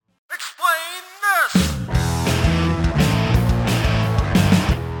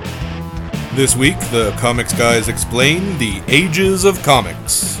This week, the Comics Guys explain the ages of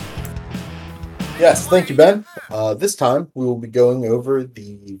comics. Yes, thank you, Ben. This time we will be going over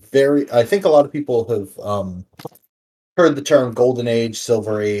I think a lot of people have heard the term Golden Age,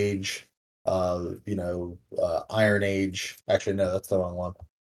 Silver Age, Iron Age. Actually, no, that's the wrong one.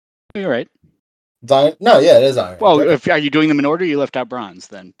 You're right. No, yeah, it is Iron Age. Well, Okay. are you doing them in order? You left out Bronze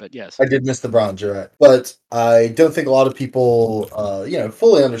then, but yes. I did miss the Bronze, you're right. But I don't think a lot of people,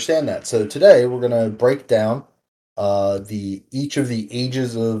 fully understand that. So today we're going to break down each of the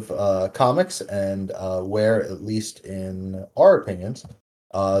ages of comics and where, at least in our opinions,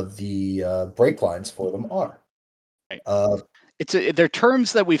 the break lines for them are. Right. They're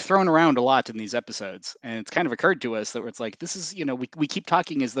terms that we've thrown around a lot in these episodes, and it's kind of occurred to us that it's like, this is, we keep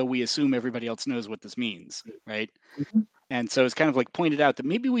talking as though we assume everybody else knows what this means, right? Mm-hmm. And so it's kind of like pointed out that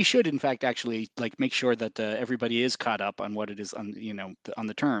maybe we should, in fact, actually like make sure that everybody is caught up on what it is on, on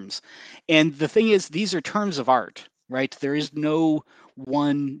the terms. And the thing is, these are terms of art, right? There is no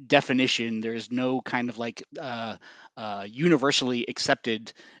one definition. There's no kind of like universally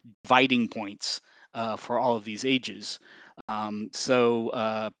accepted dividing points for all of these ages.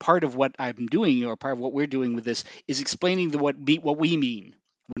 So part of what I'm doing, or part of what we're doing with this, is explaining what we mean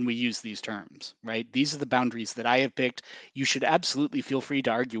when we use these terms, right? These are the boundaries that I have picked. You should absolutely feel free to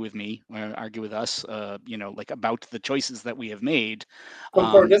argue with me or argue with us, like about the choices that we have made.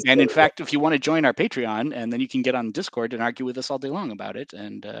 And in fact, if you want to join our Patreon, and then you can get on Discord and argue with us all day long about it.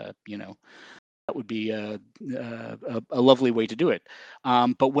 And, that would be a lovely way to do it.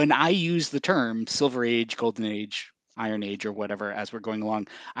 But when I use the term Silver Age, Golden Age, Iron Age, or whatever, as we're going along,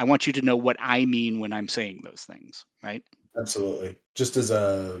 I want you to know what I mean when I'm saying those things, right? Absolutely. Just as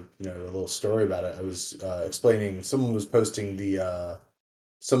a little story about it, I was explaining. Someone was posting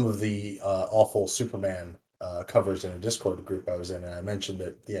some of the awful Superman covers in a Discord group I was in, and I mentioned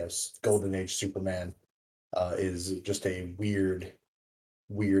that yes, Golden Age Superman is just a weird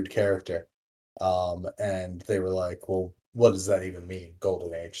character, and they were like, "Well, what does that even mean,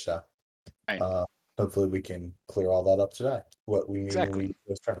 Golden Age?" So, Right. Hopefully, we can clear all that up today. What we mean when we use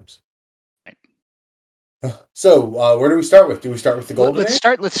those terms. So, where do we start with? Do we start with the Golden Age?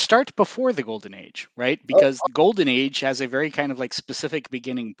 Let's start before the Golden Age, right? Because the Golden Age has a very kind of like specific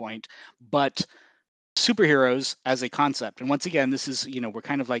beginning point, but superheroes as a concept. And once again, this is, we're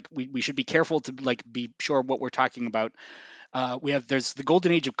kind of like, we should be careful to like be sure what we're talking about. There's the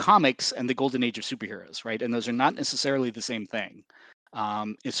Golden Age of comics and the Golden Age of superheroes, right? And those are not necessarily the same thing.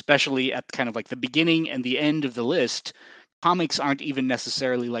 Especially at kind of like the beginning and the end of the list, comics aren't even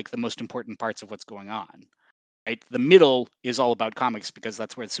necessarily like the most important parts of what's going on. Right, the middle is all about comics because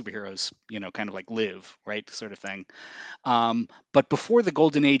that's where the superheroes, kind of like live, right, sort of thing. But before the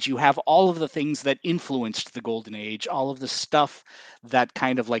Golden Age, you have all of the things that influenced the Golden Age, all of the stuff that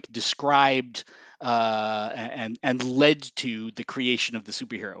kind of like described and led to the creation of the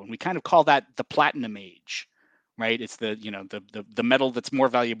superhero, and we kind of call that the Platinum Age, right? It's the the metal that's more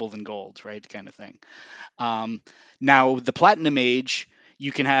valuable than gold, right, kind of thing. Now, the Platinum Age,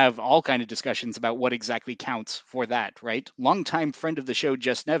 you can have all kind of discussions about what exactly counts for that, right? Longtime friend of the show,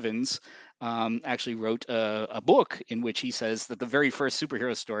 Jess Nevins, actually wrote a book in which he says that the very first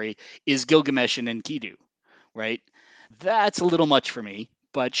superhero story is Gilgamesh and Enkidu, right? That's a little much for me,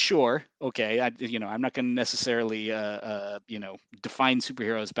 but sure, okay. I'm not going to necessarily, define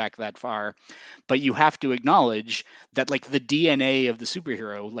superheroes back that far, but you have to acknowledge that like the DNA of the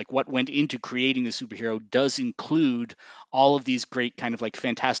superhero, like what went into creating the superhero, does include all of these great kind of like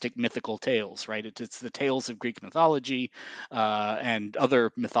fantastic mythical tales, right? It's the tales of Greek mythology and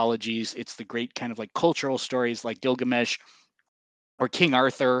other mythologies. It's the great kind of like cultural stories like Gilgamesh or King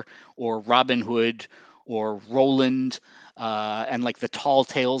Arthur or Robin Hood or Roland, and like the tall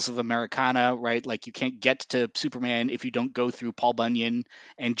tales of Americana, right? Like you can't get to Superman if you don't go through Paul Bunyan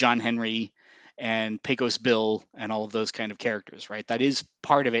and John Henry and Pecos Bill and all of those kind of characters, right? That is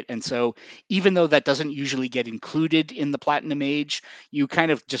part of it. And so even though that doesn't usually get included in the Platinum Age, you kind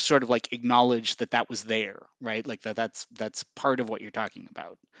of just sort of like acknowledge that that was there, right? Like that's part of what you're talking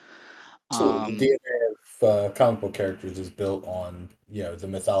about. So the DNA of comic book characters is built on the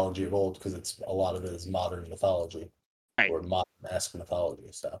mythology of old, because it's a lot of it is modern mythology, right, or modern-esque mythology.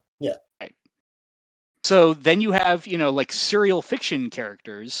 So yeah. Right. So then you have, like serial fiction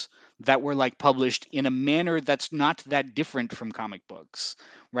characters that were like published in a manner that's not that different from comic books,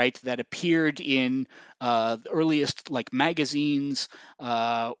 right? That appeared in the earliest like magazines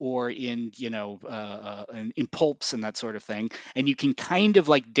or in, in pulps and that sort of thing. And you can kind of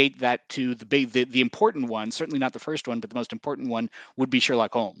like date that to the important one, certainly not the first one, but the most important one would be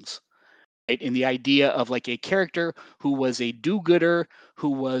Sherlock Holmes. in the idea of like a character who was a do-gooder, who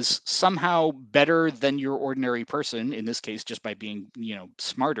was somehow better than your ordinary person, in this case just by being,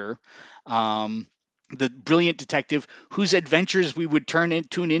 smarter. The brilliant detective whose adventures we would tune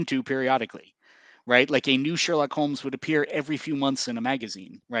into periodically, right? Like a new Sherlock Holmes would appear every few months in a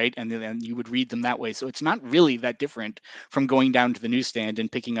magazine, right? And then you would read them that way. So it's not really that different from going down to the newsstand and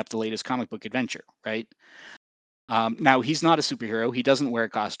picking up the latest comic book adventure, right? Now, he's not a superhero. He doesn't wear a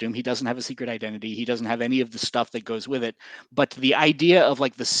costume. He doesn't have a secret identity. He doesn't have any of the stuff that goes with it. But the idea of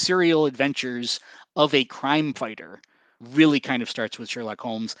like the serial adventures of a crime fighter really kind of starts with Sherlock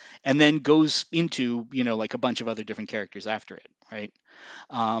Holmes and then goes into, like a bunch of other different characters after it, right?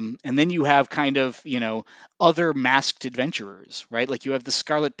 And then you have kind of, other masked adventurers, right? Like you have the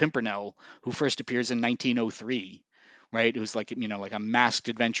Scarlet Pimpernel, who first appears in 1903, right? Who's like, like a masked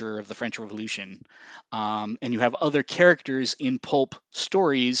adventurer of the French Revolution. And you have other characters in pulp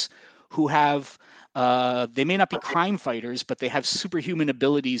stories who have, they may not be crime fighters, but they have superhuman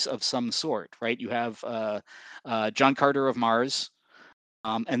abilities of some sort, right? You have John Carter of Mars,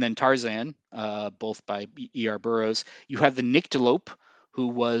 and then Tarzan, both by E.R. Burroughs. You have the Nyctalope, who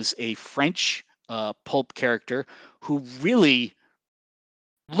was a French pulp character who really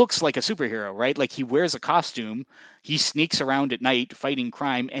looks like a superhero, right? Like he wears a costume, he sneaks around at night fighting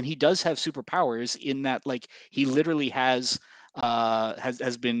crime, and he does have superpowers in that, like he literally has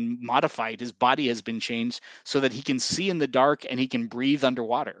been modified. His body has been changed so that he can see in the dark and he can breathe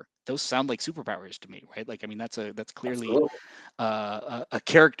underwater. Those sound like superpowers to me, right? Like I mean, that's clearly a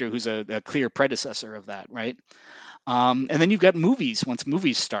character who's a clear predecessor of that, right? And then you've got movies. Once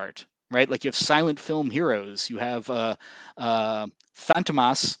movies start, right? Like you have silent film heroes. You have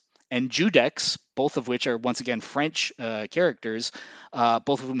Fantomas and Judex, both of which are once again French characters.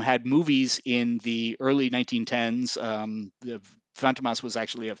 Both of them had movies in the early 1910s. Fantomas was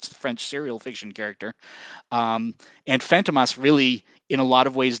actually a French serial fiction character. And Fantomas really, in a lot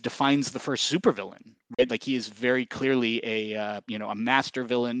of ways, defines the first supervillain. Right? Like he is very clearly a master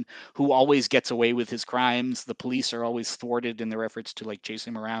villain who always gets away with his crimes. The police are always thwarted in their efforts to like chase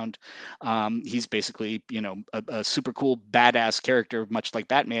him around. He's basically a super cool badass character, much like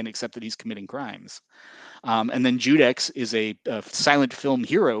Batman, except that he's committing crimes. And then Judex is a silent film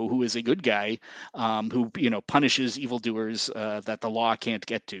hero who is a good guy, who punishes evildoers that the law can't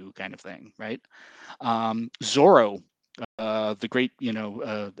get to, kind of thing, right? Zorro, the great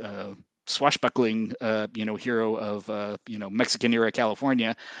swashbuckling hero of Mexican era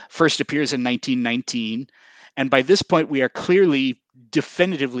California, first appears in 1919, and by this point we are clearly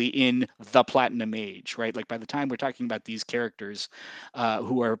definitively in the Platinum Age, right? Like by the time we're talking about these characters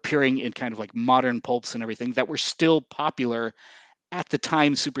who are appearing in kind of like modern pulps and everything that were still popular at the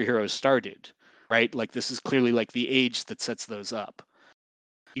time superheroes started, right? Like this is clearly like the age that sets those up.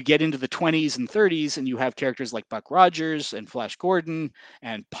 You get into the 20s and 30s and you have characters like Buck Rogers and Flash Gordon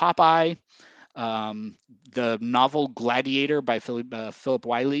and Popeye. The novel Gladiator by Philip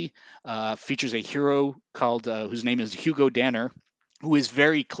Wiley features a hero called whose name is Hugo Danner, who is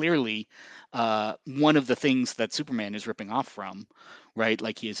very clearly one of the things that Superman is ripping off from, right?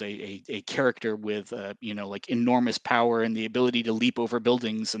 Like he is a character with like enormous power and the ability to leap over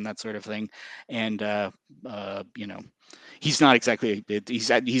buildings and that sort of thing, and he's not exactly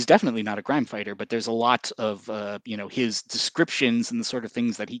he's definitely not a crime fighter, but there's a lot of his descriptions and the sort of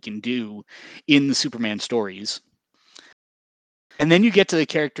things that he can do in the Superman stories. And then you get to the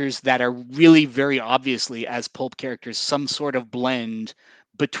characters that are really very obviously as pulp characters some sort of blend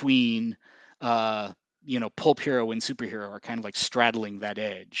between pulp hero and superhero, are kind of like straddling that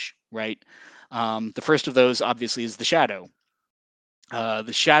edge, right? The first of those obviously is the Shadow.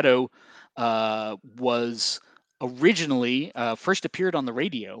 The Shadow was originally first appeared on the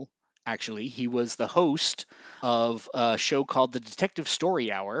radio. Actually, he was the host of a show called the Detective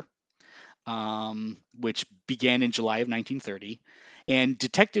Story Hour, which began in July of 1930. And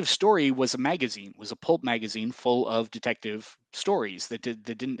Detective Story was a magazine, was a pulp magazine full of detective stories that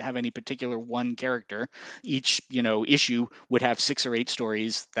didn't have any particular one character. Each issue would have 6 or 8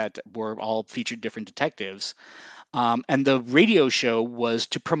 stories that were all featured different detectives. And the radio show was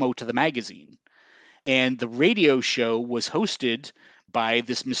to promote the magazine. And the radio show was hosted by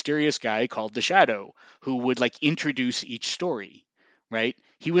this mysterious guy called the Shadow, who would like introduce each story, right?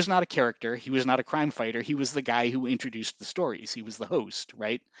 He was not a character. He was not a crime fighter. He was the guy who introduced the stories. He was the host,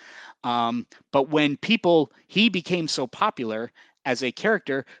 right? But when he became so popular as a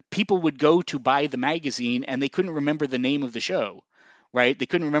character, people would go to buy the magazine and they couldn't remember the name of the show, right? They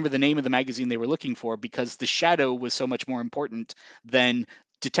couldn't remember the name of the magazine they were looking for because the Shadow was so much more important than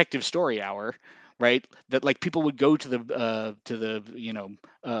Detective Story Hour, right? That like people would go to the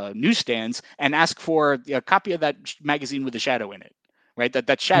newsstands and ask for a copy of that magazine with the Shadow in it, right?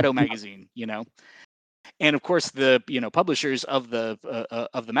 That Shadow magazine, and of course the publishers of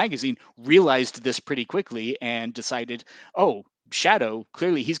the magazine realized this pretty quickly and decided, oh, Shadow,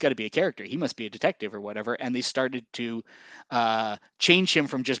 clearly he's got to be a character, he must be a detective or whatever, and they started to change him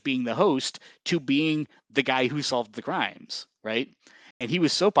from just being the host to being the guy who solved the crimes, right? And he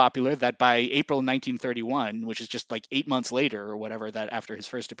was so popular that by April 1931, which is just like 8 months later or whatever, that after his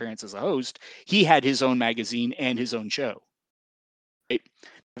first appearance as a host, he had his own magazine and his own show. Right?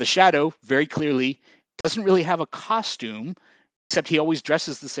 The Shadow very clearly doesn't really have a costume, except he always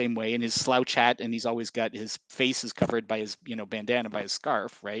dresses the same way in his slouch hat, and he's always got his face is covered by his bandana, by his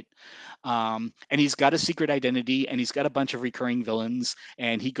scarf, right? And he's got a secret identity, and he's got a bunch of recurring villains,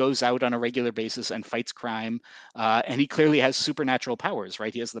 and he goes out on a regular basis and fights crime, and he clearly has supernatural powers,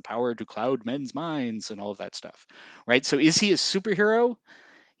 right? He has the power to cloud men's minds and all of that stuff, right? So is he a superhero?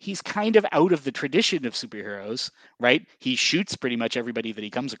 He's kind of out of the tradition of superheroes, right? He shoots pretty much everybody that he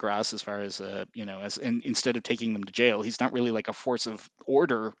comes across, as far as instead of taking them to jail. He's not really like a force of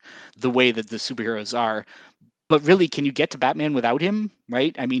order the way that the superheroes are. But really, can you get to Batman without him?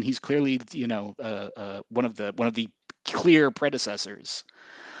 Right? I mean, he's clearly one of the clear predecessors.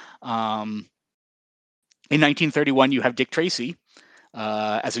 In 1931, you have Dick Tracy,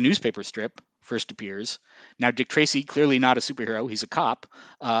 as a newspaper strip first appears. Now, Dick Tracy, clearly not a superhero, he's a cop,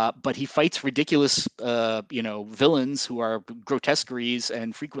 but he fights ridiculous, villains who are grotesqueries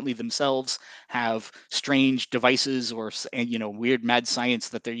and frequently themselves have strange devices and weird mad science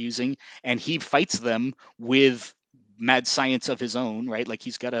that they're using, and he fights them with mad science of his own, right? Like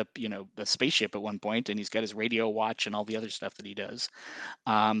he's got a spaceship at one point, and he's got his radio watch and all the other stuff that he does.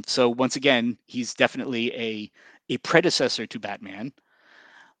 So once again, he's definitely a predecessor to Batman.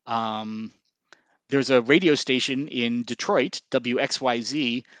 Um, there's a radio station in Detroit,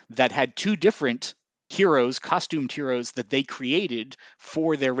 WXYZ, that had two different heroes, costumed heroes, that they created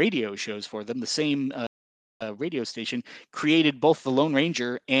for their radio shows for them. The same radio station created both the Lone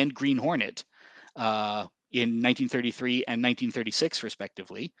Ranger and Green Hornet in 1933 and 1936,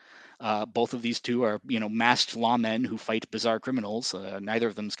 respectively. Both of these two are, masked lawmen who fight bizarre criminals. Neither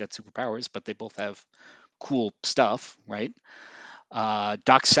of them's got superpowers, but they both have cool stuff, right?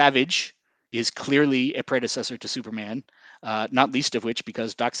 Doc Savage is clearly a predecessor to Superman, not least of which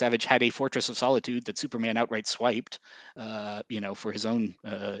because Doc Savage had a Fortress of Solitude that Superman outright swiped, for his own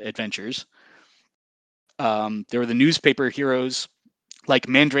adventures. There were the newspaper heroes like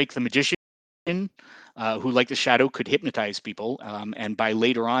Mandrake the Magician, who, like the Shadow, could hypnotize people, and by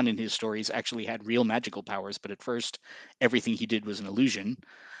later on in his stories actually had real magical powers, but at first everything he did was an illusion.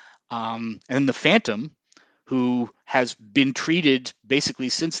 And the Phantom, who has been treated basically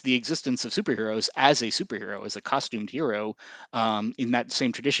since the existence of superheroes as a superhero, as a costumed hero, in that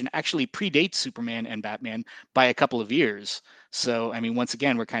same tradition, actually predates Superman and Batman by a couple of years. So, I mean, once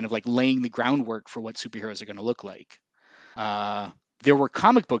again, we're kind of like laying the groundwork for what superheroes are going to look like. There were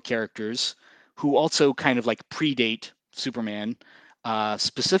comic book characters who also kind of like predate Superman.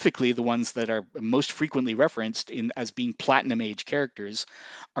 Specifically, the ones that are most frequently referenced in as being Platinum Age characters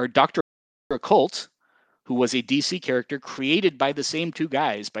are Dr. Occult, who was a DC character created by the same two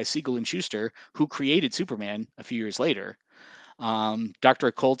guys, by Siegel and Schuster, who created Superman a few years later. Dr.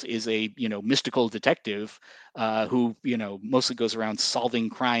 Occult is a mystical detective who mostly goes around solving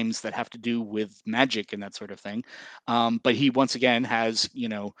crimes that have to do with magic and that sort of thing. But he once again has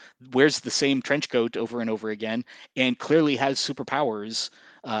wears the same trench coat over and over again, and clearly has superpowers.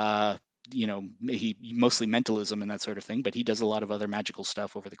 He mostly mentalism and that sort of thing, but he does a lot of other magical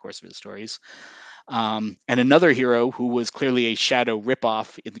stuff over the course of his stories. And another hero who was clearly a Shadow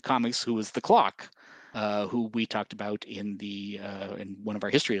ripoff in the comics, who was the Clock, who we talked about in one of our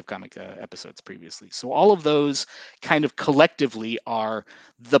History of Comic episodes previously. So all of those kind of collectively are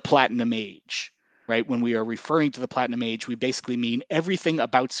the Platinum Age, right? When we are referring to the Platinum Age, we basically mean everything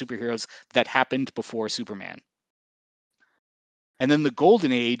about superheroes that happened before Superman. And then the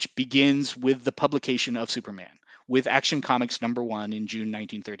Golden Age begins with the publication of Superman, with Action Comics #1 in June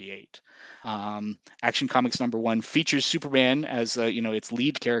 1938. Action Comics #1 features Superman as its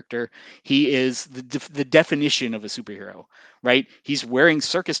lead character. He is the definition of a superhero, right? He's wearing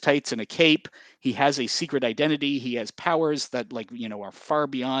circus tights and a cape. He has a secret identity. He has powers that are far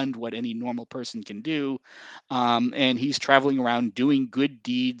beyond what any normal person can do. And he's traveling around doing good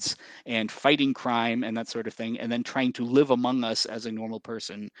deeds and fighting crime and that sort of thing, and then trying to live among us as a normal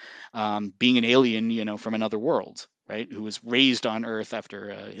person, being an alien, from another world, right? Who was raised on Earth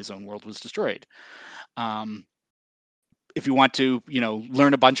after his own world was destroyed. if you want to,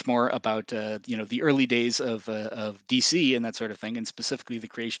 learn a bunch more about, the early days of DC and that sort of thing, and specifically the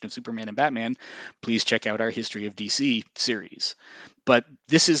creation of Superman and Batman, please check out our History of DC series. But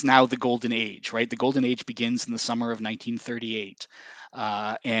this is now the Golden Age, right? The Golden Age begins in the summer of 1938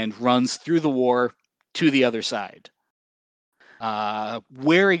 and runs through the war to the other side.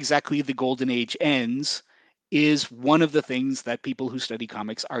 Where exactly the Golden Age ends is one of the things that people who study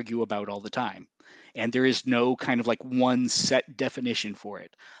comics argue about all the time. And there is no kind of like one set definition for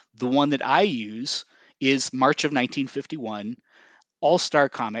it. The one that I use is March of 1951, All Star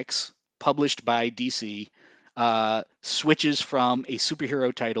Comics, published by DC, switches from a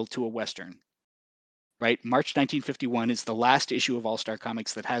superhero title to a Western. Right? March 1951 is the last issue of All Star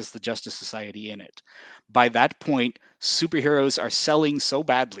Comics that has the Justice Society in it. By that point, superheroes are selling so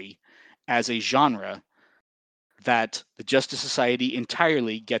badly as a genre that the Justice Society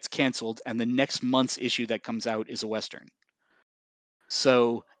entirely gets canceled, and the next month's issue that comes out is a Western.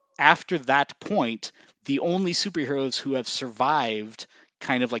 So after that point, the only superheroes who have survived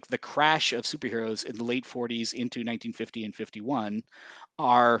kind of like the crash of superheroes in the late 40s into 1950 and 51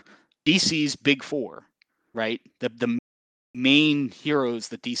 are DC's Big Four, right? The main heroes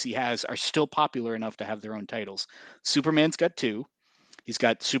that DC has are still popular enough to have their own titles. Superman's got two. He's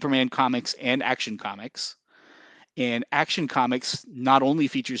got Superman comics and Action Comics. And Action Comics not only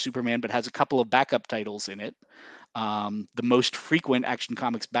features Superman, but has a couple of backup titles in it. The most frequent Action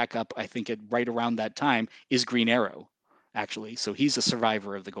Comics backup, I think, at right around that time, is Green Arrow, actually. So he's a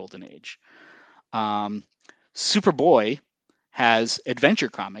survivor of the Golden Age. Superboy has Adventure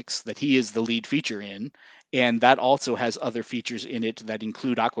Comics that he is the lead feature in, and that also has other features in it that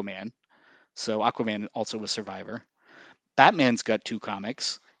include Aquaman. So Aquaman also a survivor. Batman's got two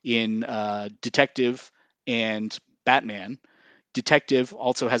comics in Detective and Batman. Detective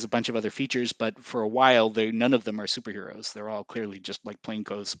also has a bunch of other features, but for a while, none of them are superheroes. They're all clearly just like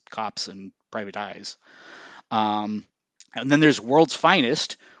plainclothes cops and private eyes. And then there's World's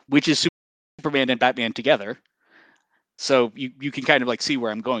Finest, which is Superman and Batman together. So you can kind of like see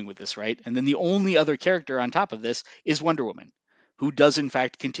where I'm going with this, right? And then the only other character on top of this is Wonder Woman, who does in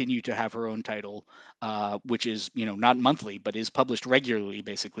fact continue to have her own title, which is not monthly, but is published regularly,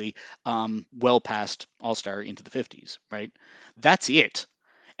 basically, well past All Star into the 50s, right? That's it.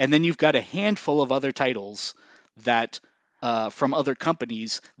 And then you've got a handful of other titles that from other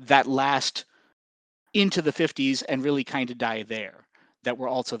companies that last into the 50s and really kind of die there, that were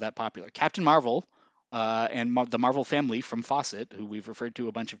also that popular. Captain Marvel and the Marvel family from Fawcett, who we've referred to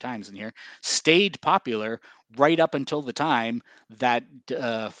a bunch of times in here, stayed popular right up until the time that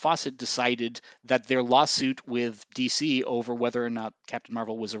Fawcett decided that their lawsuit with DC over whether or not Captain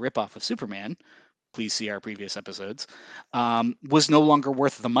Marvel was a ripoff of Superman, please see our previous episodes, was no longer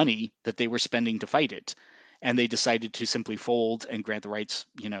worth the money that they were spending to fight it. And they decided to simply fold and grant the rights,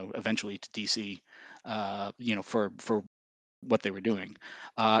 eventually to DC, for what they were doing.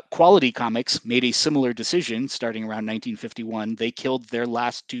 Quality Comics made a similar decision starting around 1951. They killed their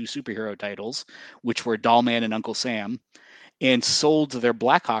last two superhero titles, which were Dollman and Uncle Sam, and sold their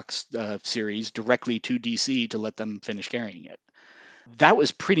Blackhawks series directly to DC to let them finish carrying it. That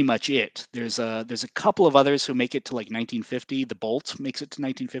was pretty much it. There's a couple of others who make it to like 1950. The Bolt makes it to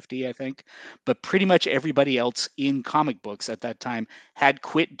 1950, I think, but pretty much everybody else in comic books at that time had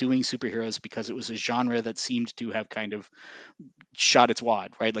quit doing superheroes because it was a genre that seemed to have kind of shot its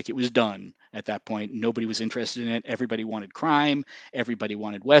wad, right? Like it was done at that point. Nobody was interested in it. Everybody wanted crime. Everybody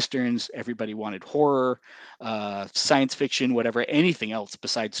wanted westerns. Everybody wanted horror, science fiction, whatever, anything else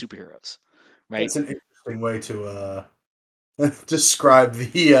besides superheroes, right? That's an interesting way to describe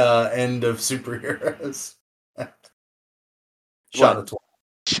the end of superheroes. Shot its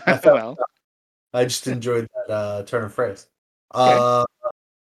wad. Well, I just enjoyed that turn of phrase. Okay.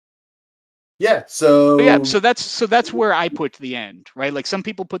 Yeah, so that's where I put the end, right? Like some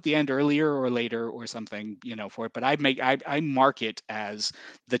people put the end earlier or later or something, for it, but I mark it as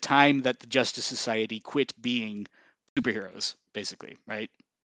the time that the Justice Society quit being superheroes, basically, right?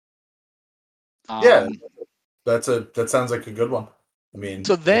 Yeah, that sounds like a good one. I mean,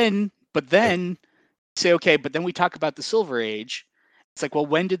 but then say, okay, but then we talk about the Silver Age. It's like, well,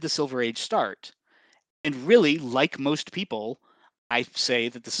 when did the Silver Age start? And really, like most people, I say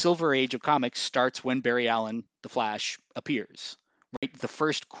that the Silver Age of comics starts when Barry Allen, the Flash, appears. Right, the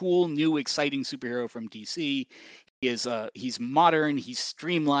first cool, new, exciting superhero from DC. He's modern, he's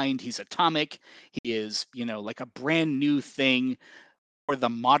streamlined, he's atomic. He is, like a brand new thing for the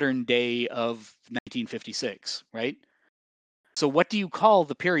modern day of 1956. Right. So, what do you call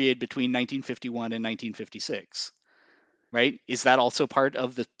the period between 1951 and 1956? right? Is that also part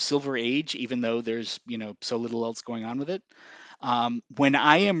of the Silver Age, even though there's, so little else going on with it? When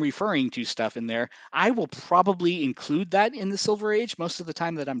I am referring to stuff in there, I will probably include that in the Silver Age most of the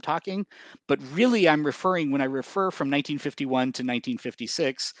time that I'm talking. But really, when I refer from 1951 to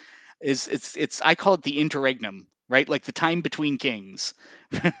 1956, I call it the interregnum, right? Like the time between kings,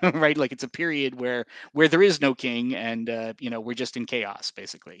 right? Like it's a period where there is no king, and we're just in chaos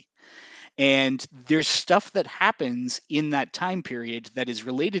basically. And there's stuff that happens in that time period that is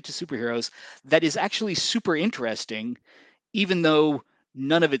related to superheroes that is actually super interesting, even though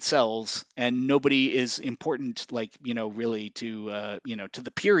none of it sells and nobody is important, like, really to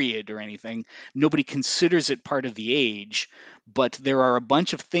the period or anything. Nobody considers it part of the age, but there are a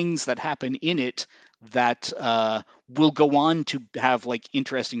bunch of things that happen in it that will go on to have like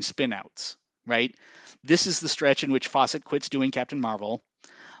interesting spin outs, right? This is the stretch in which Fawcett quits doing Captain Marvel.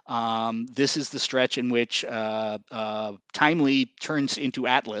 This is the stretch in which Timely turns into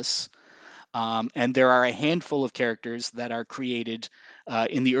Atlas. And there are a handful of characters that are created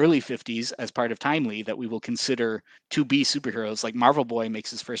in the early 50s as part of Timely that we will consider to be superheroes. Like Marvel Boy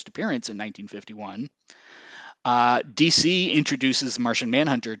makes his first appearance in 1951. DC introduces Martian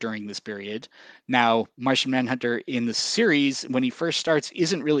Manhunter during this period. Now, Martian Manhunter in the series, when he first starts,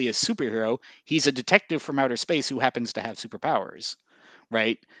 isn't really a superhero. He's a detective from outer space who happens to have superpowers,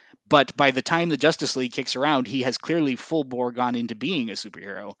 right? But by the time the Justice League kicks around, he has clearly full bore gone into being a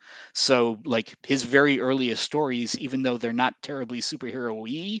superhero. So, like, his very earliest stories, even though they're not terribly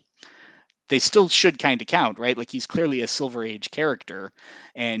superhero-y, they still should kind of count, right? Like, he's clearly a Silver Age character,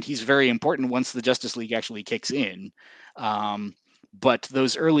 and he's very important once the Justice League actually kicks in. But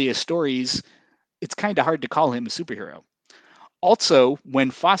those earliest stories, it's kind of hard to call him a superhero. Also,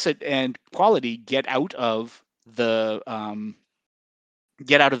 when Fawcett and Quality get out of the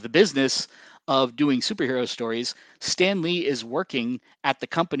business of doing superhero stories, Stan Lee is working at the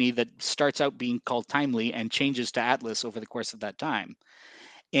company that starts out being called Timely and changes to Atlas over the course of that time.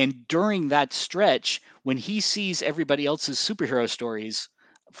 And during that stretch, when he sees everybody else's superhero stories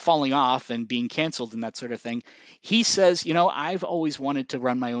falling off and being canceled and that sort of thing, he says, I've always wanted to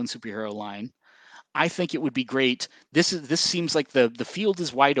run my own superhero line. I think it would be great. This seems like the field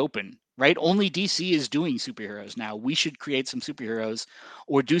is wide open, right? Only DC is doing superheroes now. We should create some superheroes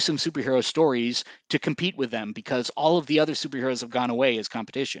or do some superhero stories to compete with them, because all of the other superheroes have gone away as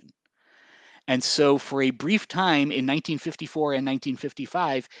competition. And so for a brief time in 1954 and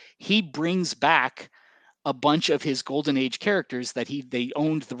 1955, he brings back a bunch of his Golden Age characters that they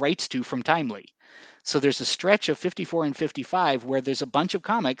owned the rights to from Timely. So there's a stretch of 54 and 55 where there's a bunch of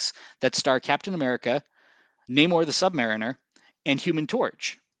comics that star Captain America, Namor the Submariner, and Human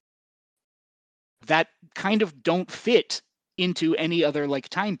Torch that kind of don't fit into any other like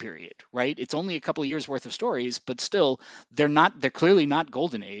time period, right? It's only a couple of years worth of stories, but still they're clearly not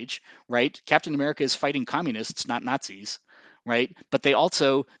Golden Age, right? Captain America is fighting communists, not Nazis, right? But they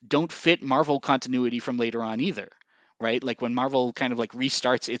also don't fit Marvel continuity from later on either, right? Like when Marvel kind of like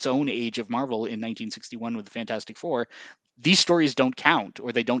restarts its own age of Marvel in 1961 with the Fantastic Four, these stories don't count,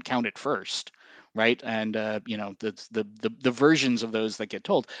 or they don't count at first, right? And the versions of those that get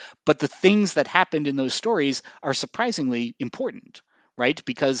told, but the things that happened in those stories are surprisingly important, right?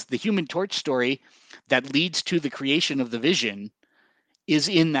 Because the Human Torch story that leads to the creation of the Vision is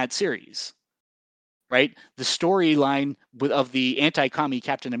in that series, right? The storyline of the anti-commie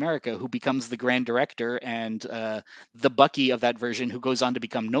Captain America, who becomes the Grand Director, and the Bucky of that version, who goes on to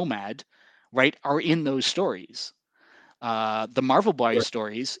become Nomad, right, are in those stories. The Marvel Boy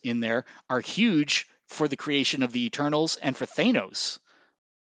stories in there are huge for the creation of the Eternals and for Thanos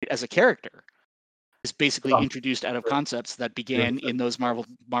as a character. Is basically introduced out of concepts that began in those Marvel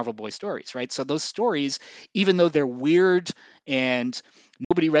Boy stories, right? So those stories, even though they're weird and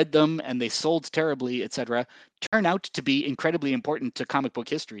nobody read them and they sold terribly, etc., turn out to be incredibly important to comic book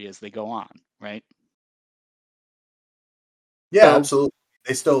history as they go on, right? Yeah, absolutely.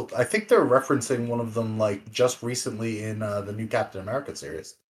 They still, I think they're referencing one of them like just recently in the new Captain America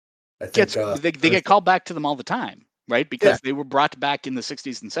series. I think they get called back to them all the time, right? Because they were brought back in the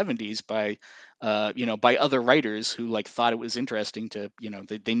 60s and 70s by by other writers who like thought it was interesting to,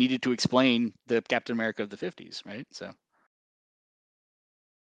 they needed to explain the Captain America of the 50s, right? So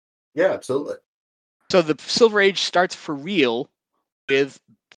yeah, absolutely. So the Silver Age starts for real with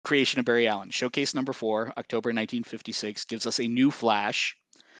creation of Barry Allen. Showcase number 4, October 1956, gives us a new Flash.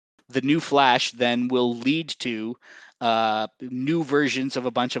 The new Flash then will lead to new versions of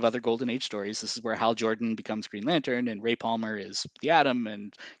a bunch of other Golden Age stories. This is where Hal Jordan becomes Green Lantern, and Ray Palmer is the Atom,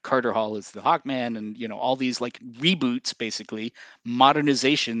 and Carter Hall is the Hawkman, and all these like reboots, basically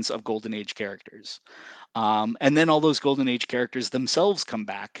modernizations of Golden Age characters. And then all those Golden Age characters themselves come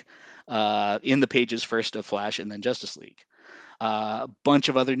back in the pages first of Flash and then Justice League. A bunch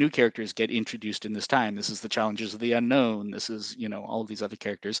of other new characters get introduced in this time. This is the Challengers of the Unknown. This is, all of these other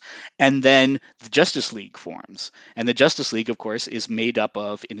characters. And then the Justice League forms. And the Justice League, of course, is made up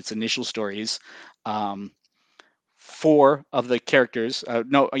of, in its initial stories, four of the characters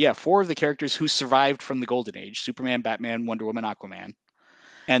who survived from the Golden Age: Superman, Batman, Wonder Woman, Aquaman.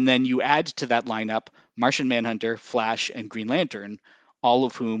 And then you add to that lineup Martian Manhunter, Flash, and Green Lantern, all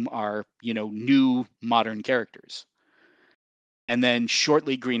of whom are, new modern characters. And then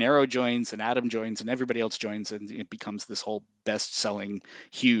shortly Green Arrow joins and Atom joins and everybody else joins, and it becomes this whole best-selling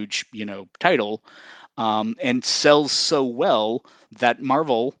huge, title, and sells so well that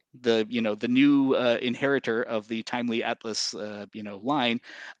Marvel, the new inheritor of the Timely Atlas line,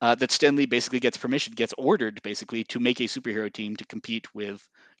 that Stan Lee basically gets ordered basically to make a superhero team to compete with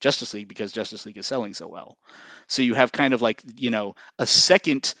Justice League because Justice League is selling so well. So you have kind of like a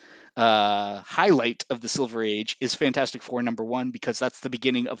second highlight of the Silver Age is Fantastic Four #1, because that's the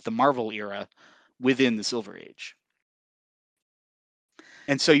beginning of the Marvel era within the Silver Age.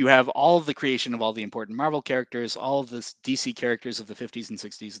 And so you have all of the creation of all the important Marvel characters, all of the DC characters of the 50s and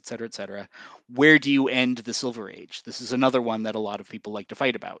 60s, et cetera, et cetera. Where do you end the Silver Age? This is another one that a lot of people like to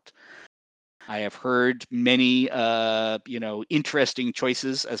fight about. I have heard many, interesting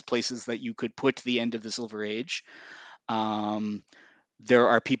choices as places that you could put the end of the Silver Age. There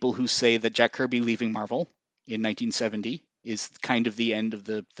are people who say that Jack Kirby leaving Marvel in 1970 is kind of the end of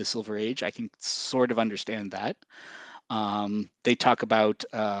the Silver Age. I can sort of understand that. They talk about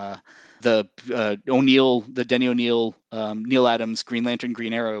the Denny O'Neil, Neil Adams, Green Lantern,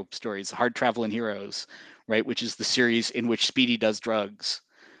 Green Arrow stories, Hard Traveling Heroes, right, which is the series in which Speedy does drugs,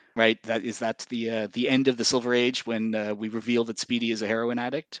 right? That's the end of the Silver Age when we reveal that Speedy is a heroin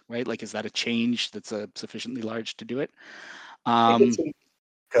addict, right? Like, is that a change that's sufficiently large to do it?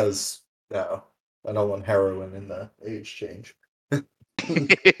 Because no, I don't want heroin in the age change.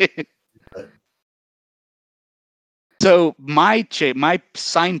 So my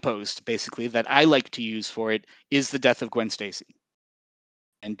signpost, basically, that I like to use for it is the death of Gwen Stacy.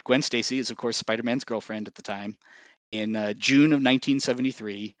 And Gwen Stacy is, of course, Spider-Man's girlfriend at the time. In June of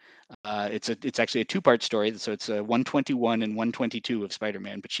 1973, it's actually a two-part story. So it's 121 and 122 of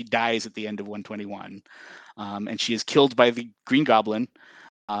Spider-Man, but she dies at the end of 121, and she is killed by the Green Goblin,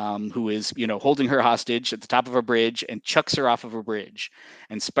 who is, holding her hostage at the top of a bridge and chucks her off of a bridge.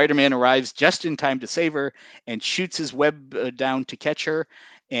 And Spider-Man arrives just in time to save her and shoots his web down to catch her,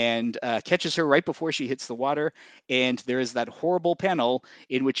 and catches her right before she hits the water. And there is that horrible panel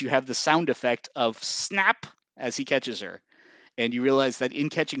in which you have the sound effect of snap as he catches her. And you realize that in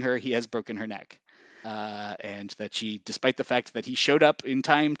catching her, he has broken her neck. And that she, despite the fact that he showed up in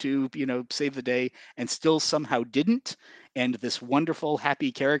time to, save the day, and still somehow didn't, and this wonderful,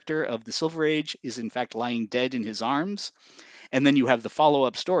 happy character of the Silver Age is in fact lying dead in his arms. And then you have the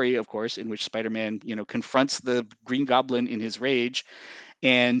follow-up story, of course, in which Spider-Man, confronts the Green Goblin in his rage,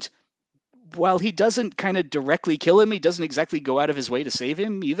 and while he doesn't kind of directly kill him, he doesn't exactly go out of his way to save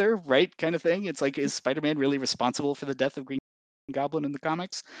him either, right? Kind of thing. It's like, is Spider-Man really responsible for the death of Green Goblin in the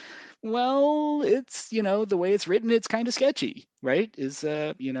comics? Well, it's, the way it's written, it's kind of sketchy, right?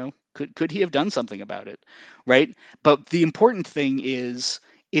 Could he have done something about it, right? But the important thing is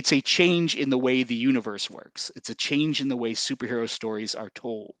it's a change in the way the universe works. It's a change in the way superhero stories are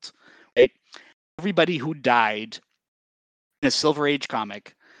told, right? Everybody who died in a Silver Age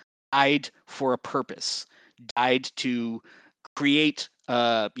comic died for a purpose, died to create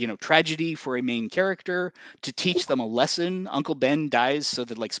tragedy for a main character, to teach them a lesson. Uncle Ben dies so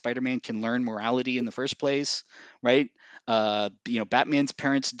that, like, Spider-Man can learn morality in the first place, right? Batman's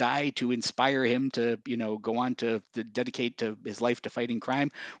parents die to inspire him to, go on to dedicate to his life to fighting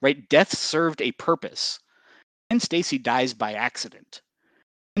crime, right? Death served a purpose. And Stacy dies by accident.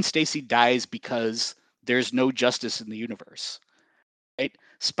 And Stacy dies because there's no justice in the universe. Right?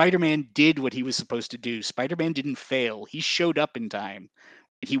 Spider-Man did what he was supposed to do. Spider-Man didn't fail. He showed up in time.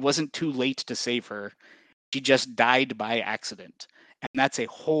 He wasn't too late to save her. She just died by accident. And that's a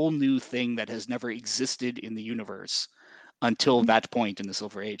whole new thing that has never existed in the universe until that point in the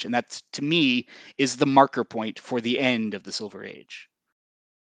Silver Age. And that, to me, is the marker point for the end of the Silver Age.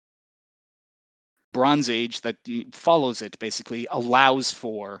 Bronze Age that follows it basically allows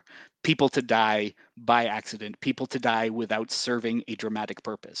for people to die by accident, people to die without serving a dramatic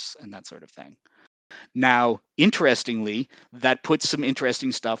purpose, and that sort of thing. Now, interestingly, that puts some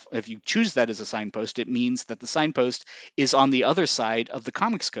interesting stuff. If you choose that as a signpost, it means that the signpost is on the other side of the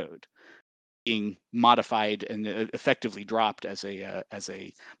Comics Code. being modified and effectively dropped as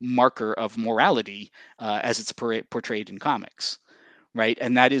a marker of morality as it's portrayed in comics, right?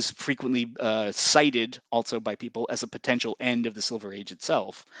 And that is frequently cited also by people as a potential end of the Silver Age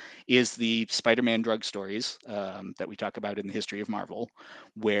itself, is the Spider-Man drug stories that we talk about in the history of Marvel,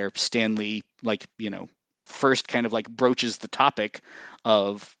 where Stan Lee, like, first kind of like broaches the topic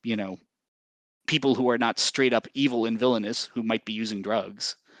of, people who are not straight up evil and villainous who might be using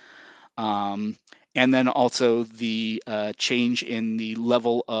drugs. And then also the change in the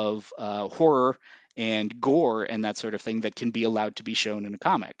level of horror and gore and that sort of thing that can be allowed to be shown in a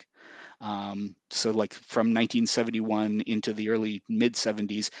comic. So like from 1971 into the early mid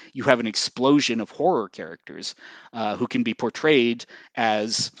 70s, you have an explosion of horror characters who can be portrayed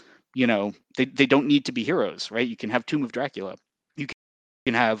as, they don't need to be heroes, right? You can have Tomb of Dracula. You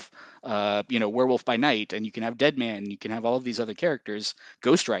can have, Werewolf by Night, and you can have Deadman. You can have all of these other characters,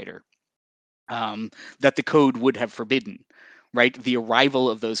 Ghost Rider, that the code would have forbidden, right? The arrival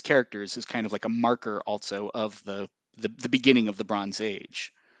of those characters is kind of like a marker also of the beginning of the Bronze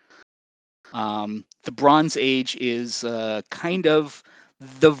Age. The Bronze Age is kind of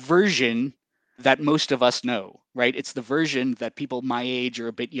the version that most of us know, right? It's the version that people my age or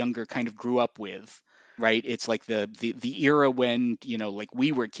a bit younger kind of grew up with, right? It's like the era when, like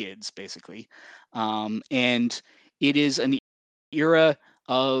we were kids, basically. And it is an era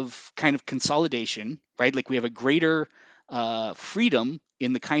of kind of consolidation, right? Like we have a greater freedom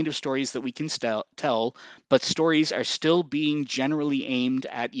in the kind of stories that we can tell, but stories are still being generally aimed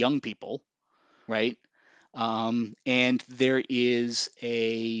at young people, right? And there is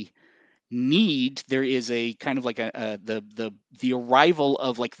a need, there is a kind of like the arrival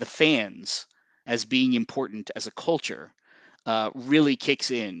of like the fans as being important as a culture really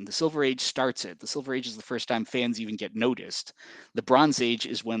kicks in. The Silver Age starts it. The Silver Age is the first time fans even get noticed. The Bronze Age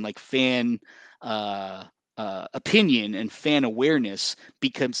is when like fan opinion and fan awareness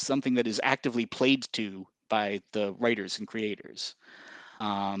becomes something that is actively played to by the writers and creators.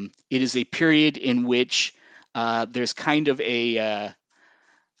 It is a period in which there's kind of a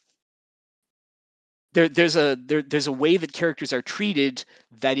there's a way that characters are treated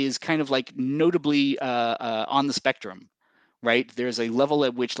that is kind of like notably on the spectrum, right? There's a level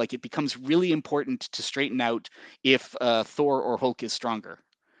at which like it becomes really important to straighten out if Thor or Hulk is stronger,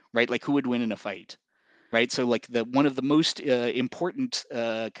 right? Like who would win in a fight, right? So like the one of the most important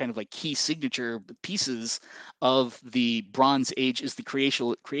kind of like key signature pieces of the Bronze Age is the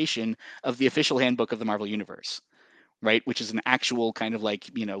creation of the official handbook of the Marvel Universe, right? Which is an actual kind of like,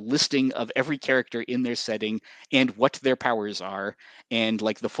 listing of every character in their setting and what their powers are and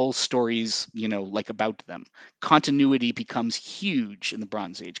like the full stories, like about them. Continuity becomes huge in the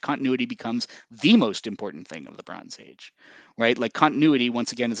Bronze Age. Continuity becomes the most important thing of the Bronze Age, right? Like continuity,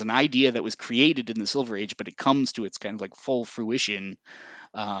 once again, is an idea that was created in the Silver Age, but it comes to its kind of like full fruition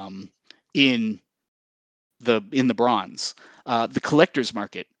in the Bronze. The collector's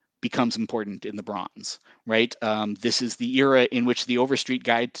market becomes important in the Bronze, right? This is the era in which the Overstreet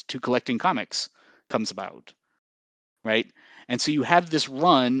Guide to Collecting Comics comes about, right? And so you have this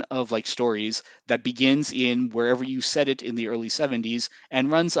run of like stories that begins in wherever you set it in the early 70s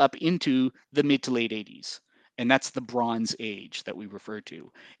and runs up into the mid to late 80s. And that's the Bronze Age that we refer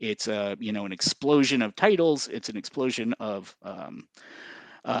to. It's an explosion of titles. It's an explosion of the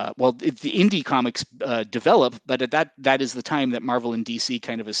indie comics develop, but at that is the time that Marvel and DC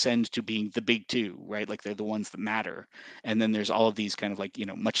kind of ascend to being the big two, right? Like they're the ones that matter, and then there's all of these kind of like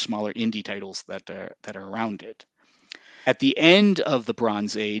much smaller indie titles that are around it. At the end of the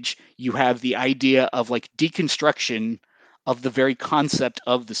Bronze Age, you have the idea of like deconstruction of the very concept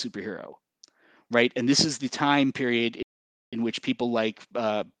of the superhero, right? And this is the time period in which people like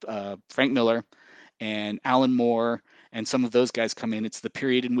Frank Miller and Alan Moore and some of those guys come in. It's the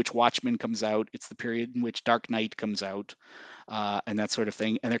period in which Watchmen comes out. It's the period in which Dark Knight comes out, and that sort of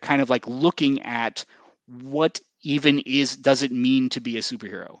thing. And they're kind of like looking at what even does it mean to be a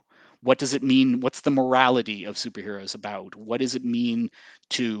superhero? What does it mean? What's the morality of superheroes about? What does it mean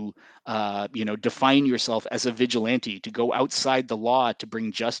to, define yourself as a vigilante, to go outside the law to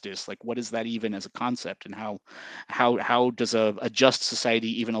bring justice? Like, what is that even as a concept, and how does a just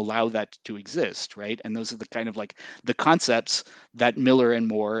society even allow that to exist, right? And those are the kind of like the concepts that Miller and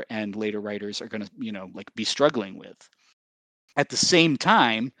Moore and later writers are going to, like be struggling with. At the same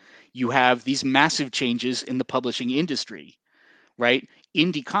time, you have these massive changes in the publishing industry, right?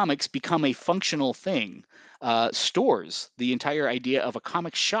 Indie comics become a functional thing. Stores, the entire idea of a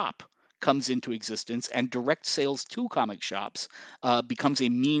comic shop comes into existence, and direct sales to comic shops becomes a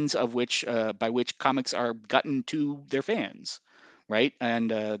means of which by which comics are gotten to their fans, right? And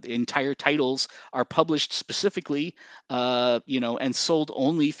the entire titles are published specifically, and sold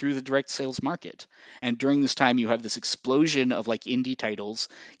only through the direct sales market. And during this time, you have this explosion of like indie titles.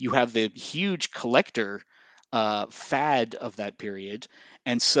 You have the huge collector fad of that period.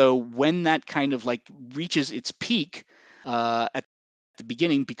 And so when that kind of like reaches its peak at the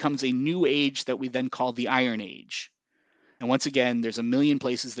beginning, becomes a new age that we then call the Iron Age. And once again, there's a million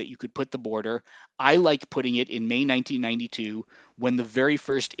places that you could put the border. I like putting it in May 1992 when the very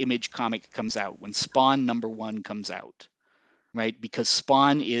first Image comic comes out, when Spawn #1 comes out, right? Because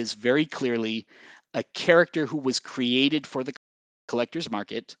Spawn is very clearly a character who was created for the collector's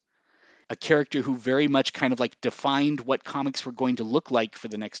market, a character who very much kind of like defined what comics were going to look like for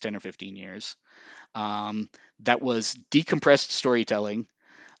the next 10 or 15 years. That was decompressed storytelling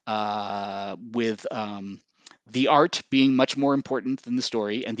with the art being much more important than the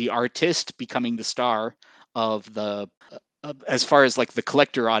story, and the artist becoming the star of the as far as like the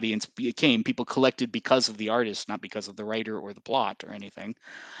collector audience became. People collected because of the artist, not because of the writer or the plot or anything.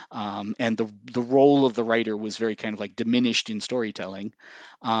 And the role of the writer was very kind of like diminished in storytelling.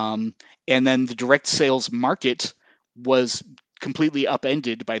 And then the direct sales market was completely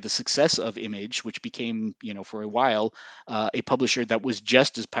upended by the success of Image, which became, for a while, a publisher that was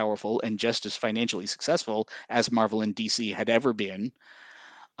just as powerful and just as financially successful as Marvel and DC had ever been.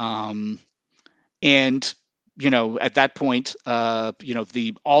 And at that point,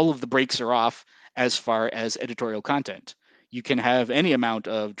 the all of the brakes are off as far as editorial content. You can have any amount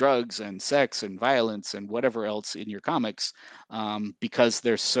of drugs and sex and violence and whatever else in your comics, because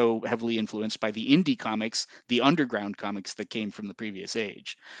they're so heavily influenced by the indie comics, the underground comics that came from the previous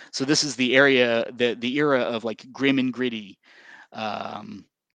age. So this is the era of like grim and gritty. Um,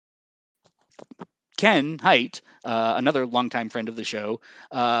 Ken Hite, another longtime friend of the show,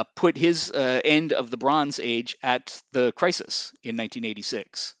 put his end of the Bronze Age at the Crisis in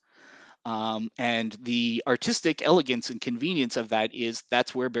 1986. And the artistic elegance and convenience of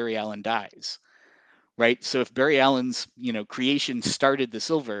that's where Barry Allen dies, right? So if Barry Allen's creation started the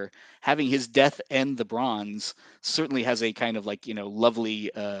silver, having his death end the bronze certainly has a kind of like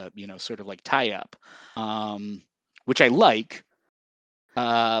lovely sort of like tie up, which I like.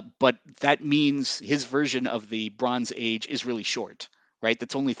 But that means his version of the Bronze Age is really short, right?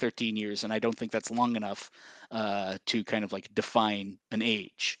 That's only 13 years, and I don't think that's long enough to kind of like define an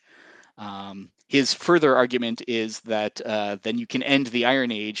age. His further argument is that then you can end the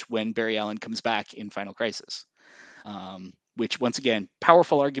Iron Age when Barry Allen comes back in Final Crisis, which once again,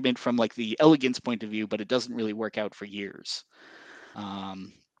 powerful argument from like the elegance point of view, but it doesn't really work out for years.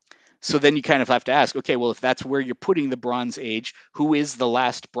 So then you kind of have to ask, okay, well, if that's where you're putting the Bronze Age, who is the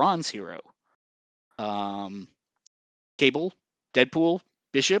last Bronze hero? Cable, Deadpool,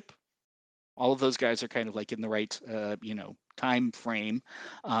 Bishop, all of those guys are kind of like in the right, time frame.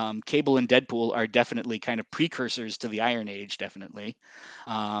 Cable and Deadpool are definitely kind of precursors to the Iron Age, definitely.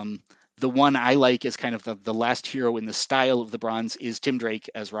 The one I like as kind of the last hero in the style of the Bronze is Tim Drake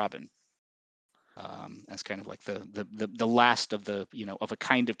as Robin. As kind of like the last of the of a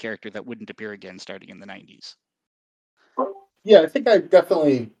kind of character that wouldn't appear again starting in the 90s. Yeah, I think I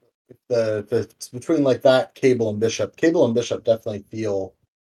definitely the between like that Cable and Bishop definitely feel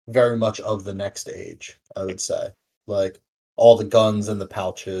very much of the next age. I would say like all the guns and the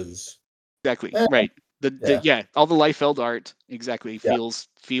pouches. Exactly, Eh, right. yeah, All the Liefeld art exactly yeah,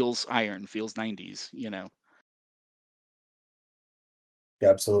 feels iron, feels 90s. yeah,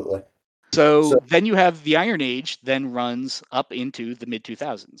 absolutely. So So then you have the Iron Age then runs up into the mid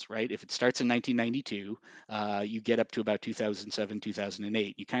 2000s, right? If it starts in 1992, you get up to about 2007,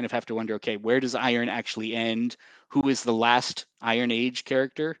 2008. You kind of have to wonder, okay, where does Iron actually end? Who is the last Iron Age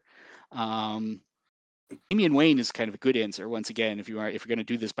character? Damian Wayne is kind of a good answer. Once again, if you're going to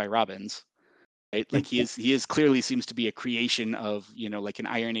do this by Robbins, right? Like he is clearly seems to be a creation of like an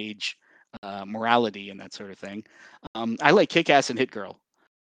Iron Age morality and that sort of thing. I like Kick-Ass and Hit Girl.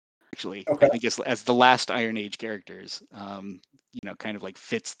 Actually, I okay, think as the last Iron Age characters, kind of like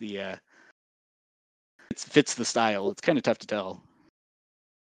fits the fits the style. It's kind of tough to tell.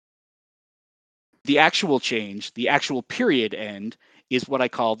 The actual change, the actual period end, is what I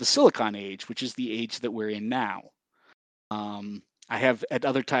call the Silicon Age, which is the age that we're in now. I have at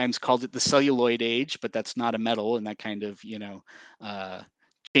other times called it the Celluloid Age, but that's not a metal, and that kind of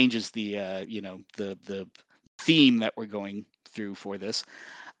changes the the theme that we're going through for this.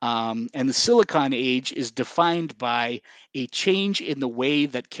 And the Silicon Age is defined by a change in the way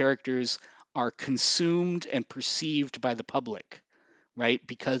that characters are consumed and perceived by the public, right?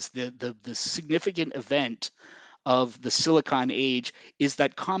 Because the significant event of the Silicon Age is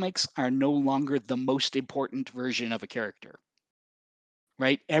that comics are no longer the most important version of a character.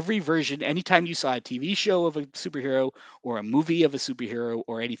 right? Every version, anytime you saw a TV show of a superhero or a movie of a superhero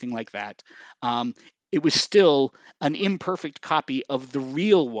or anything like that, it was still an imperfect copy of the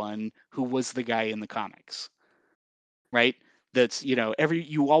real one who was the guy in the comics, right? That's,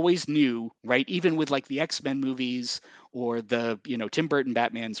 you always knew, right? Even with like the X-Men movies or the, Tim Burton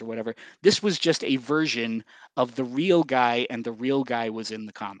Batmans or whatever, this was just a version of the real guy, and the real guy was in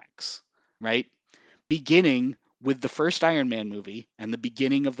the comics, right? Beginning with the first Iron Man movie and the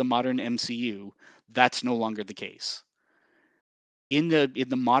beginning of the modern MCU, that's no longer the case. In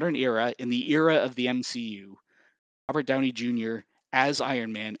the modern era, in the era of the MCU, Robert Downey Jr. as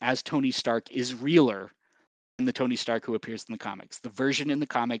Iron Man, as Tony Stark, is realer than the Tony Stark who appears in the comics. The version in the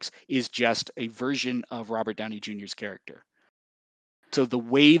comics is just a version of Robert Downey Jr.'s character. So the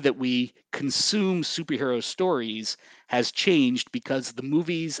way that we consume superhero stories has changed because the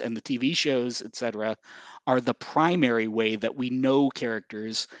movies and the TV shows, etc., are the primary way that we know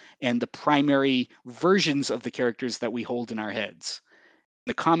characters and the primary versions of the characters that we hold in our heads.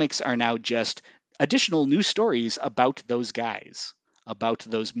 The comics are now just additional new stories about those guys, about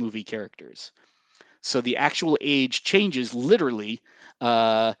those movie characters. So the actual age changes literally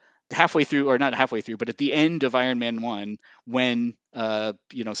halfway through, or not halfway through, but at the end of Iron Man 1, when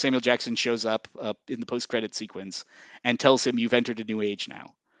Samuel Jackson shows up in the post-credit sequence and tells him, "You've entered a new age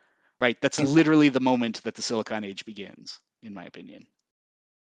now." Right? That's literally the moment that the Silicon Age begins, in my opinion.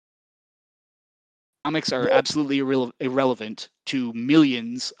 Comics are absolutely irrelevant to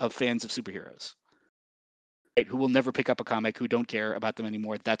millions of fans of superheroes, right? Who will never pick up a comic, who don't care about them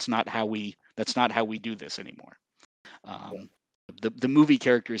anymore. That's not how we do this anymore. The movie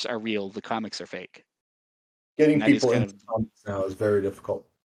characters are real. The comics are fake. Getting people into comics now is very difficult.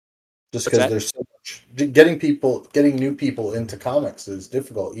 Just What's because that? there's so much. Getting new people into comics is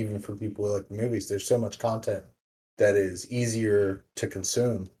difficult, even for people who like the movies. There's so much content that is easier to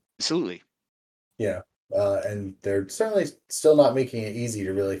consume. Absolutely. Yeah. And they're certainly still not making it easy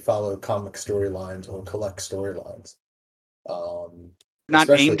to really follow comic storylines or collect storylines. Not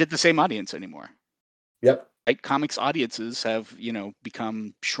especially- aimed at the same audience anymore. Yep. Right? Comics audiences have,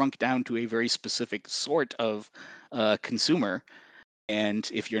 become shrunk down to a very specific sort of consumer. And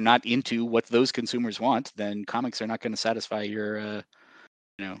if you're not into what those consumers want, then comics are not going to satisfy your,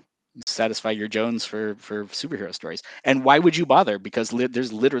 satisfy your Jones for superhero stories. And why would you bother? Because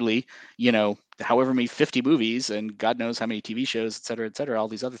there's literally, however many 50 movies and God knows how many TV shows, et cetera, all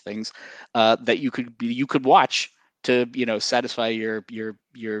these other things that you could watch to, satisfy your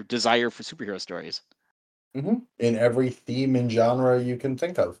desire for superhero stories. Mm-hmm. In every theme and genre you can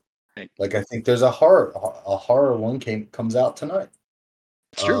think of. Right. Like I think there's a horror one comes out tonight.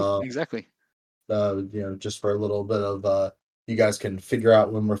 It's true, exactly. Just for a little bit of you guys can figure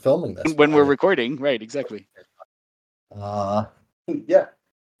out when we're filming this. When we're recording, right? Exactly. Yeah.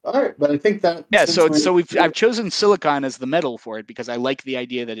 All right, but I think that I've chosen silicon as the metal for it because I like the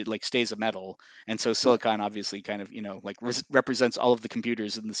idea that it like stays a metal, and so silicon obviously kind of represents all of the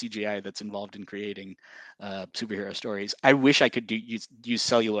computers and the CGI that's involved in creating superhero stories. I wish I could use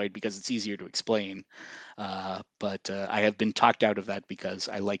celluloid because it's easier to explain, but I have been talked out of that because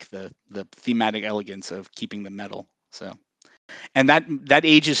I like the thematic elegance of keeping the metal. So. And that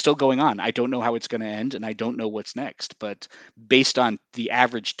age is still going on. I don't know how it's going to end, and I don't know what's next. But based on the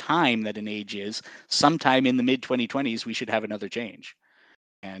average time that an age is, sometime in the mid 2020s, we should have another change.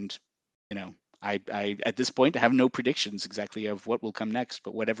 And I at this point have no predictions exactly of what will come next.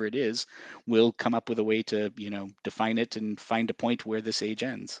 But whatever it is, we'll come up with a way to define it and find a point where this age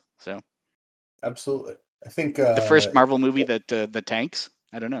ends. So absolutely, I think the first Marvel movie that the tanks.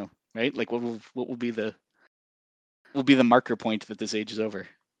 I don't know, right? Like what will be the marker point that this age is over?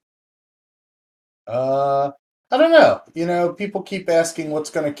 I don't know. People keep asking what's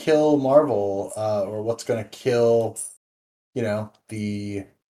going to kill Marvel, or what's going to kill, the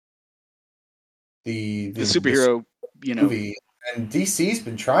superhero, movie. And DC's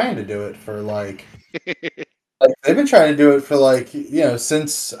been trying to do it for like they've been trying to do it for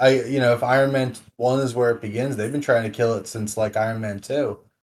since if Iron Man 1 is where it begins, they've been trying to kill it since like Iron Man 2.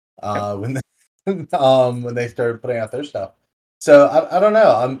 When they started putting out their stuff. So I don't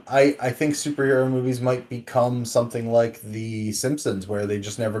know. I think superhero movies might become something like The Simpsons, where they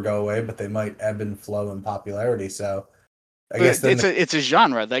just never go away, but they might ebb and flow in popularity. So I guess it's a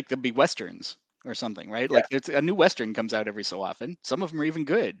genre, like there'd be westerns or something, right? Yeah. Like it's a new western comes out every so often. Some of them are even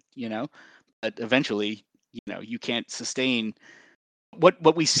good, but eventually, you can't sustain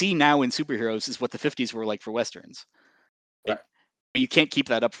what we see now in superheroes is what the 50s were like for westerns. Right? You can't keep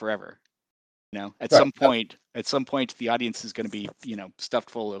that up forever. At some point, the audience is going to be, stuffed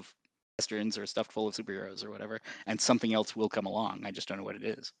full of westerns or stuffed full of superheroes or whatever, and something else will come along. I just don't know what it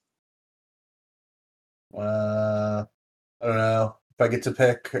is. I don't know. If I get to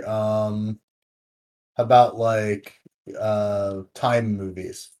pick, how about like time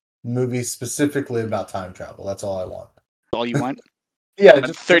movies specifically about time travel. That's all I want. All you want? Yeah,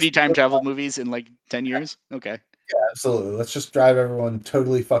 just 30 time travel movies in like 10 years. Okay. Yeah, absolutely. Let's just drive everyone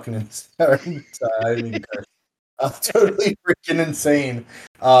totally fucking insane. I didn't mean to curse. Totally freaking insane.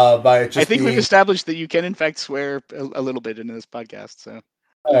 By just I think we've being... established that you can in fact swear a little bit in this podcast. So.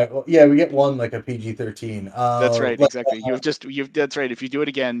 All right. Well, yeah, we get one like a PG-13. That's right. Exactly. That's right. If you do it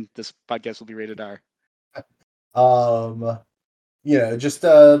again, this podcast will be rated R. Just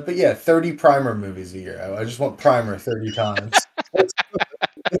but yeah, 30 Primer movies a year. I just want Primer 30 times. It's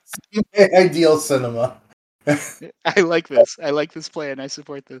my ideal cinema. I like this. I like this plan. I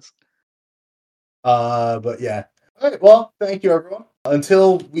support this. But yeah. All right. Well, thank you, everyone.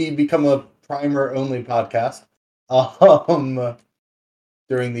 Until we become a Primer only podcast,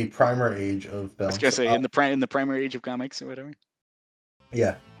 during the Primer age of films. I was gonna say in the Primer age of comics or whatever.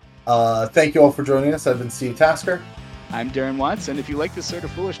 Yeah. Thank you all for joining us. I've been Steve Tasker. I'm Darren Watts, and if you like this sort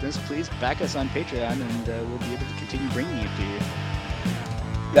of foolishness, please back us on Patreon, and we'll be able to continue bringing it to you.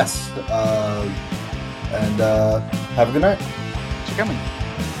 Yes. And have a good night. Thanks for coming.